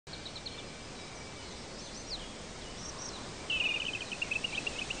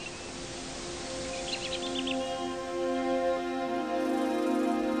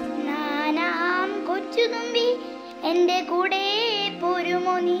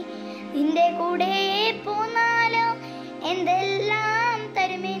നിന്റെ കൂടെ പോന്നാലോ എന്തെല്ലാം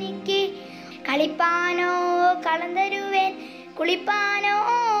തരുമെനിക്ക് കളിപ്പാനോ കളം തരുവൻ കുളിപ്പാനോ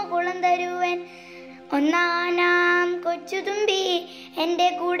കുളം തരുവൻ ഒന്നാനാം കൊച്ചുതുമ്പി എൻ്റെ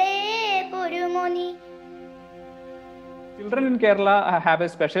കൂടെ പോരുമോ നീ. Children in Kerala have a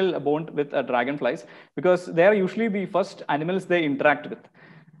special bond with dragonflies because they are usually the first animals they interact with.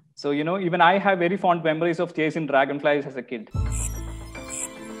 So, even I have very fond memories of chasing dragonflies as a kid.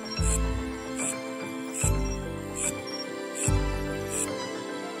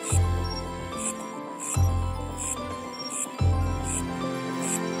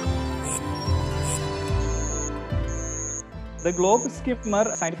 The globe skimmer,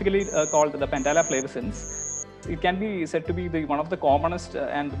 scientifically called the Pentala flavescens, it can be said to be one of the commonest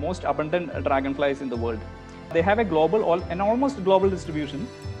and most abundant dragonflies in the world. They have a global, an almost global distribution,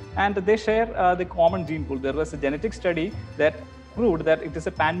 and they share the common gene pool. There was a genetic study that proved that it is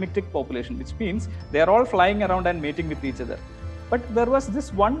a panmictic population, which means they are all flying around and mating with each other. But there was this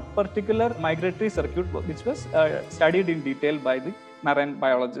one particular migratory circuit which was studied in detail by the marine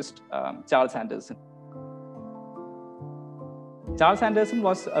biologist Charles Anderson. Charles Anderson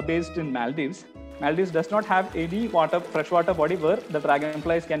was based in Maldives. Maldives does not have any freshwater body where the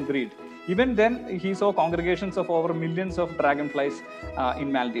dragonflies can breed. Even then, he saw congregations of over millions of dragonflies in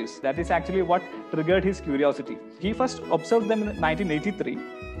Maldives. That is actually what triggered his curiosity. He first observed them in 1983.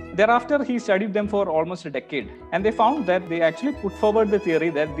 Thereafter, he studied them for almost a decade. And they found that they actually put forward the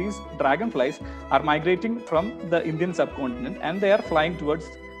theory that these dragonflies are migrating from the Indian subcontinent and they are flying towards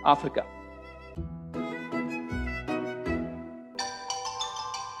Africa.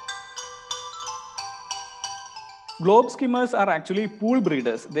 Globe skimmers are actually pool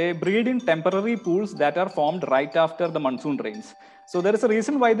breeders. They breed in temporary pools that are formed right after the monsoon rains. So there is a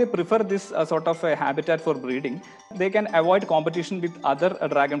reason why they prefer this sort of a habitat for breeding. They can avoid competition with other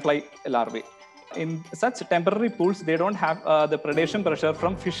dragonfly larvae. In such temporary pools, they don't have the predation pressure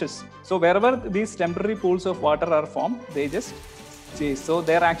from fishes. So wherever these temporary pools of water are formed, they just chase. So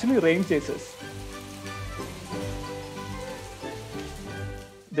they are actually rain chasers.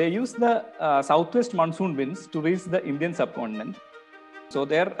 They use the southwest monsoon winds to reach the Indian subcontinent. So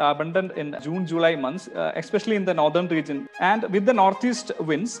they are abundant in June, July months, especially in the northern region. And with the northeast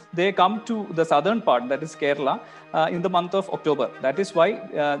winds, they come to the southern part, that is Kerala, in the month of October. That is why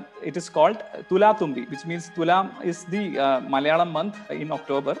it is called Tula Tumbi, which means Tulam is the Malayalam month in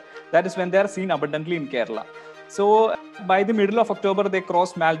October. That is when they are seen abundantly in Kerala. So by the middle of October, they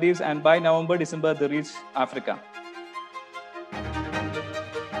cross Maldives, and by November, December, they reach Africa.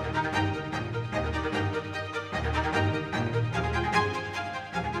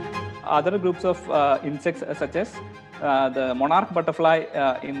 Other groups of insects such as the monarch butterfly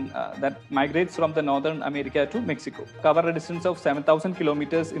that migrates from the northern America to Mexico, cover a distance of 7,000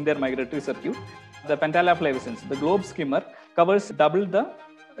 kilometers in their migratory circuit. The Pentala flavescens, the globe skimmer, covers double the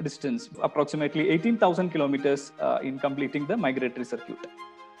distance, approximately 18,000 kilometers in completing the migratory circuit.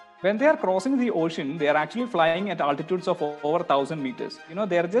 When they are crossing the ocean, they are actually flying at altitudes of over 1,000 meters.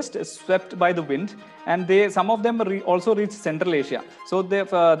 They are just swept by the wind, and some of them also reach Central Asia. So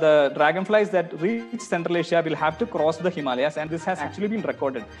the dragonflies that reach Central Asia will have to cross the Himalayas, and this has actually been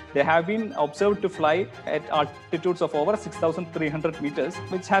recorded. They have been observed to fly at altitudes of over 6,300 meters,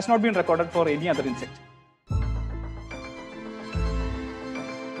 which has not been recorded for any other insect.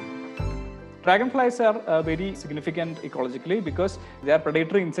 Dragonflies are very significant ecologically because they are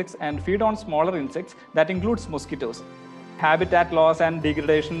predatory insects and feed on smaller insects that includes mosquitoes. Habitat loss and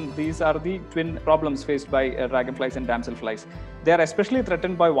degradation, these are the twin problems faced by dragonflies and damselflies. They are especially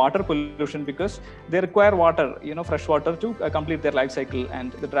threatened by water pollution because they require water, fresh water to complete their life cycle,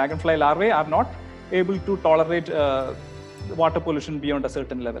 and the dragonfly larvae are not able to tolerate water pollution beyond a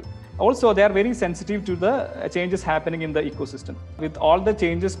certain level. Also, they are very sensitive to the changes happening in the ecosystem. With all the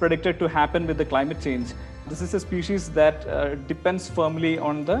changes predicted to happen with the climate change, this is a species that depends firmly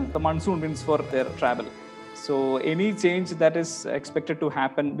on the monsoon winds for their travel. So any change that is expected to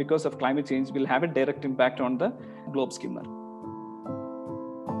happen because of climate change will have a direct impact on the globe skimmer.